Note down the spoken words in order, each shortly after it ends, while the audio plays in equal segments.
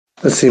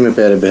مسیح میں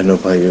پیارے بہنوں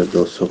بھائی اور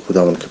دوستوں،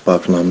 خداوند کے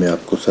پاک نام میں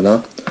آپ کو سلام۔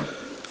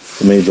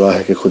 میری دعا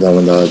ہے کہ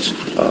خداوند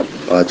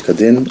آج کا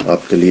دن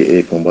آپ کے لیے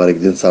ایک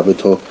مبارک دن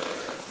ثابت ہو،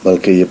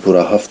 بلکہ یہ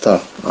پورا ہفتہ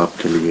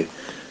آپ کے لیے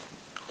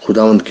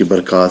خداوند کی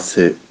برکات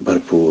سے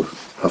بھرپور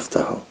ہفتہ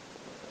ہو۔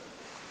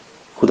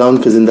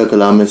 خداوند کے زندہ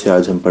کلام میں سے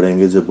آج ہم پڑھیں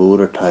گے زبور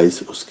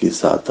 28 اس کی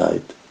 7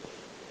 آیت۔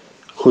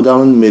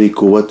 خداوند میری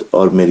قوت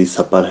اور میری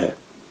سپر ہے،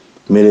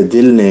 میرے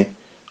دل نے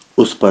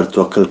اس پر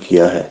توکل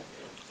کیا ہے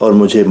اور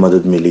مجھے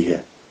مدد ملی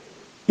ہے،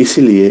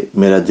 اسی لیے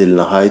میرا دل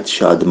نہایت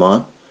شادمان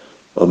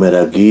اور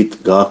میرا گیت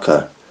گا کر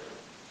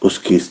اس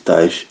کی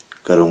ستائش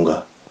کروں گا۔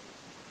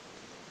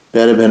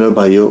 پیارے بہنوں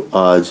بھائیوں،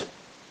 آج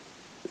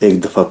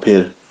ایک دفعہ پھر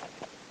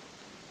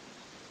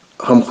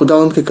ہم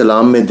خداوند کے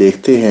کلام میں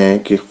دیکھتے ہیں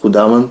کہ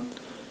خداوند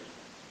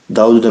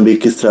داؤد نبی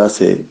کس طرح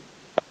سے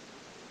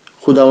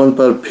خداوند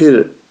پر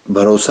پھر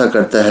بھروسہ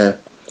کرتا ہے،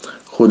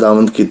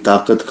 خداوند کی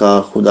طاقت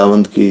کا،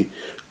 خداوند کی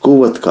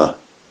قوت کا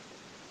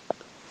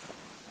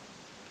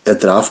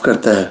اعتراف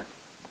کرتا ہے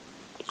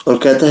اور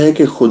کہتا ہے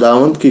کہ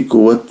خداوند کی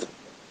قوت،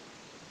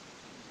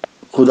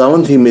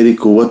 خداوند ہی میری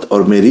قوت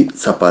اور میری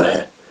سپر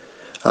ہے۔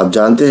 آپ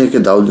جانتے ہیں کہ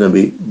داؤد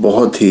نبی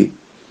بہت ہی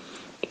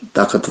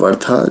طاقتور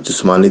تھا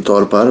جسمانی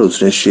طور پر۔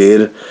 اس نے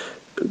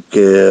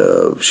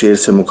شیر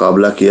سے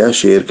مقابلہ کیا،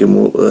 شیر کے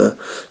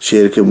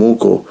منہ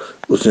کو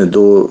اس نے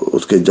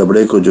اس کے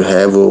جبڑے کو جو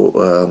ہے وہ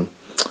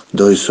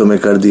 2 حصوں میں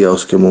کر دیا،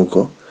 اس کے منہ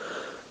کو،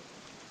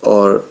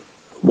 اور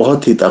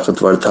بہت ہی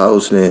طاقتور تھا۔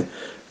 اس نے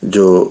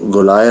جو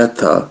گولیات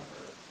تھا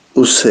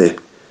اس سے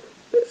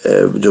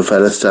جو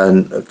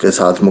فلسطین کے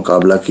ساتھ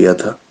مقابلہ کیا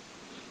تھا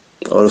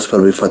اور اس پر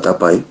بھی فتح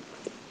پائی۔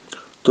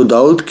 تو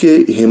داؤد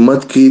کی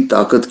ہمت کی،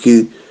 طاقت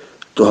کی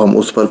تو ہم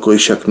اس پر کوئی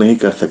شک نہیں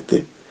کر سکتے،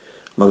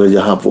 مگر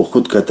یہاں وہ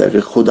خود کہتا ہے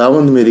کہ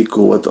خداوند میری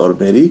قوت اور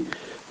میری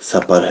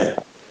سپر ہے،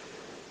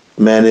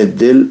 میرے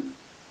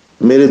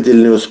دل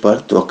نے اس پر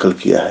توکل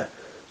کیا ہے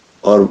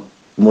اور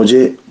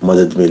مجھے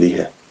مدد ملی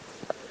ہے۔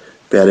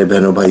 پیارے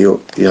بہنوں بھائیوں،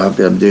 یہاں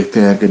پہ ہم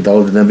دیکھتے ہیں کہ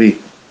داؤد نبی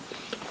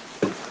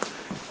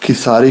کی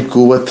ساری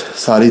قوت،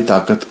 ساری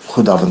طاقت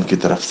خداوند کی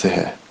طرف سے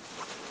ہے۔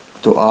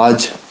 تو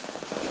آج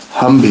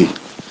ہم بھی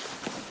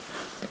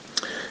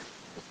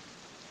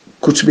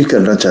کچھ بھی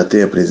کرنا چاہتے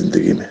ہیں اپنی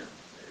زندگی میں،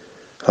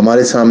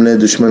 ہمارے سامنے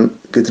دشمن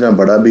کتنا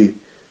بڑا بھی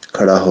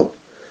کھڑا ہو،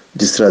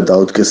 جس طرح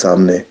داؤد کے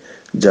سامنے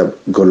جب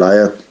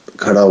گولیات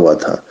کھڑا ہوا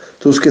تھا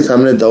تو اس کے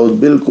سامنے داؤد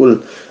بالکل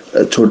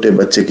چھوٹے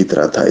بچے کی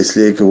طرح تھا، اس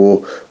لیے کہ وہ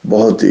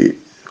بہت ہی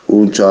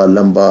اونچا،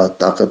 لمبا،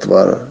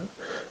 طاقتور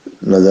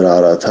نظر آ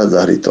رہا تھا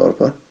ظاہری طور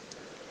پر،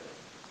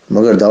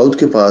 مگر داؤد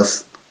کے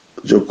پاس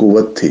جو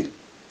قوت تھی،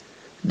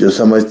 جو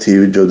سمجھ تھی،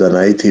 جو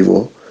دانائی تھی،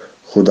 وہ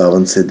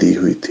خداوند سے دی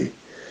ہوئی تھی۔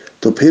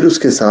 تو پھر اس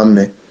کے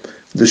سامنے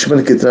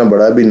دشمن کتنا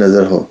بڑا بھی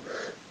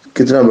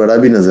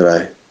نظر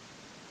آئے،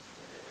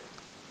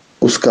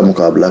 اس کا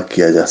مقابلہ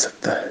کیا جا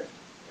سکتا ہے،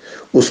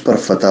 اس پر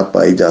فتح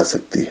پائی جا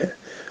سکتی ہے،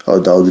 اور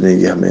داؤد نے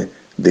یہ ہمیں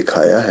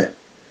دکھایا ہے۔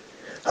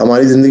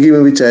 ہماری زندگی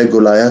میں بھی چاہے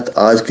گولیات،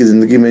 آج کی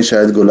زندگی میں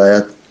شاید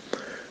گولیات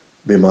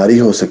بیماری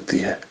ہو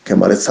سکتی ہے کہ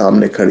ہمارے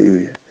سامنے کھڑی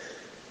ہوئی ہے،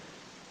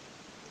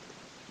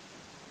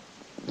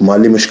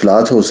 مالی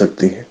مشکلات ہو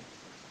سکتی ہیں،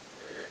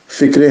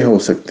 فکریں ہو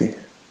سکتی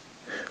ہیں،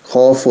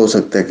 خوف ہو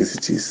سکتا ہے کسی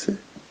چیز سے،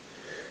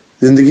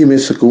 زندگی میں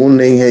سکون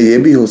نہیں ہے، یہ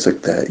بھی ہو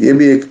سکتا ہے۔ یہ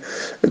بھی ایک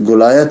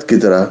گولیات کی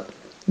طرح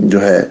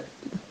جو ہے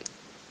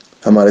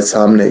ہمارے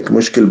سامنے ایک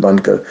مشکل بن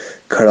کر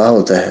کھڑا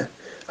ہوتا ہے،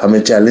 ہمیں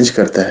چیلنج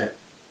کرتا ہے،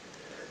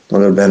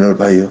 مگر بہنوں اور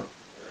بھائیوں،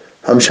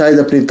 ہم شاید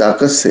اپنی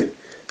طاقت سے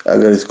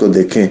اگر اس کو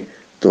دیکھیں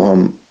تو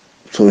ہم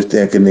سوچتے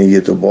ہیں کہ نہیں، یہ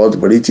تو بہت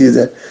بڑی چیز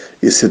ہے،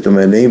 اس سے تو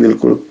میں نہیں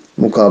بالکل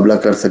مقابلہ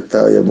کر سکتا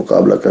یا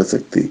مقابلہ کر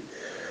سکتی،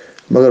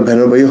 مگر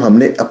بہنوں بھائیوں، ہم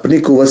نے اپنی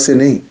قوت سے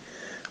نہیں،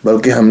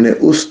 بلکہ ہم نے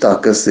اس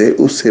طاقت سے،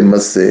 اس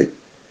ہمت سے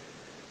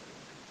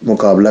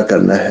مقابلہ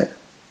کرنا ہے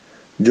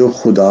جو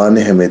خدا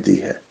نے ہمیں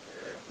دی ہے،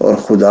 اور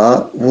خدا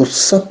وہ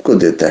سب کو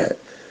دیتا ہے۔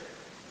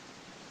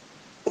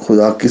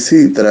 خدا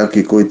کسی طرح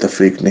کی کوئی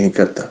تفریق نہیں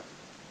کرتا،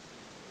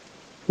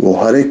 وہ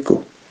ہر ایک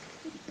کو،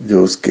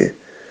 جو اس کے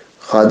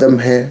خادم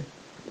ہیں،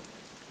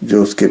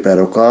 جو اس کے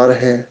پیروکار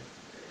ہیں،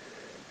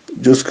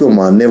 جو اس کو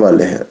ماننے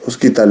والے ہیں، اس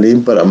کی تعلیم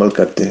پر عمل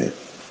کرتے ہیں،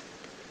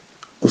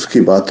 اس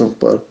کی باتوں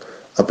پر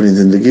اپنی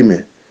زندگی میں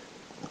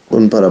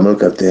ان پر عمل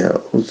کرتے ہیں،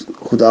 اس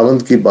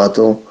خداوند کی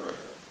باتوں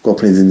کو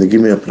اپنی زندگی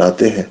میں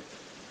اپناتے ہیں،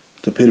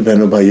 تو پھر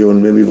بہنوں بھائیوں،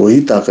 ان میں بھی وہی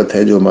طاقت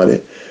ہے جو ہمارے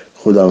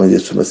خداوند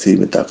یسوع مسیح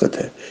میں طاقت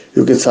ہے،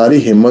 کیونکہ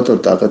ساری ہمت اور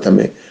طاقت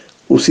ہمیں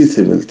اسی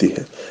سے ملتی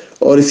ہے۔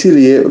 اور اسی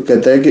لیے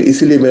کہتا ہے کہ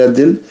اسی لیے میرا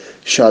دل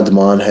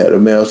شادمان ہے اور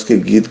میں اس کے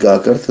گیت گا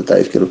کر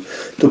ستائش کروں۔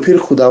 تو پھر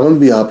خداوند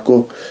بھی آپ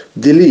کو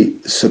دلی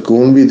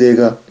سکون بھی دے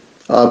گا،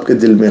 آپ کے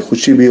دل میں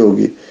خوشی بھی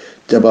ہوگی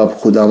جب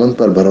آپ خداوند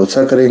پر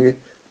بھروسہ کریں گے،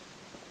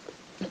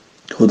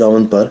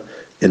 خداوند پر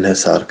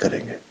انحصار کریں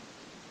گے۔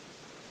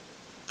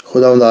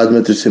 خداوند، آج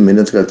میں تجھ سے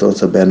محنت کرتا ہوں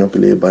سب بہنوں کے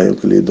لیے، بھائیوں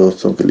کے لیے،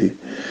 دوستوں کے لیے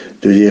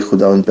جو یہ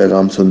خداوند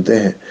پیغام سنتے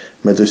ہیں،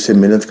 میں تجھ سے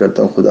محنت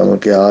کرتا ہوں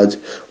خداوند کہ آج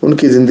ان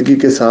کی زندگی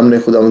کے سامنے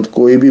خداوند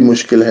کوئی بھی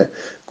مشکل ہے،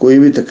 کوئی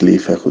بھی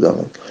تکلیف ہے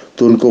خداوند،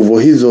 تو ان کو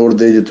وہی زور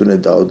دے جو تو نے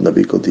داؤد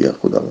نبی کو دیا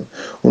خداوند،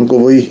 ان کو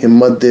وہی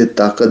ہمت دے،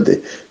 طاقت دے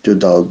جو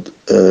داؤد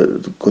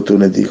کو تو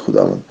نے دی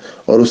خداوند،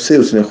 اور اس سے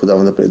اس نے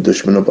خداوند اپنے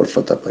دشمنوں پر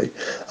فتح پائی۔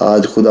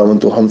 آج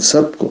خداوند تو ہم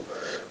سب کو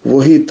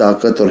وہی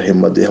طاقت اور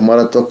ہمت دے،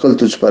 ہمارا توکل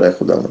تجھ پر ہے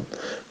خداوند،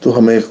 تو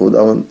ہمیں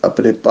خداوند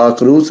اپنے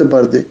پاک روح سے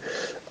بھر دے،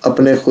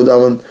 اپنے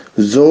خداوند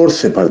زور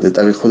سے بھر دے،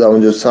 تاکہ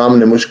خداوند جو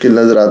سامنے مشکل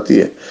نظر آتی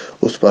ہے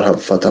اس پر ہم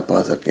فتح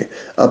پا سکیں،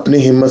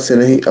 اپنی ہمت سے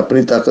نہیں،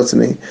 اپنی طاقت سے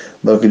نہیں،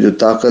 بلکہ جو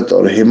طاقت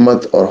اور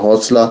ہمت اور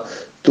حوصلہ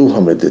تو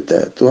ہمیں دیتا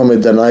ہے، تو ہمیں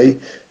دنائی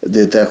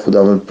دیتا ہے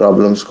خداوند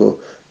پرابلمز کو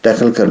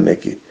ٹیکل کرنے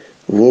کی،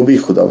 وہ بھی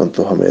خداوند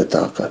تو ہمیں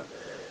عطا کر،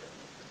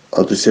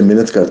 اور تجھ سے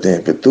منت کرتے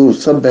ہیں کہ تو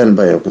سب بہن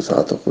بھائیوں کے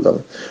ساتھ ہو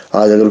خداوند۔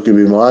 آج اگر کوئی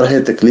بیمار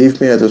ہے،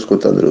 تکلیف میں ہے، تو اس کو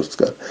تندرست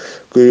کر،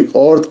 کوئی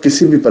اور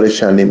کسی بھی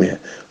پریشانی میں ہے،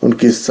 ان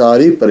کی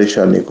ساری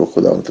پریشانی کو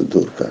خداوند تو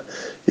دور کر۔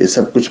 یہ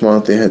سب کچھ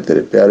مانگتے ہیں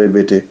تیرے پیارے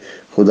بیٹے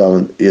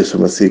خداوند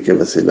یسوع مسیح کے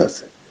وسیلہ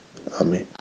سے، آمین۔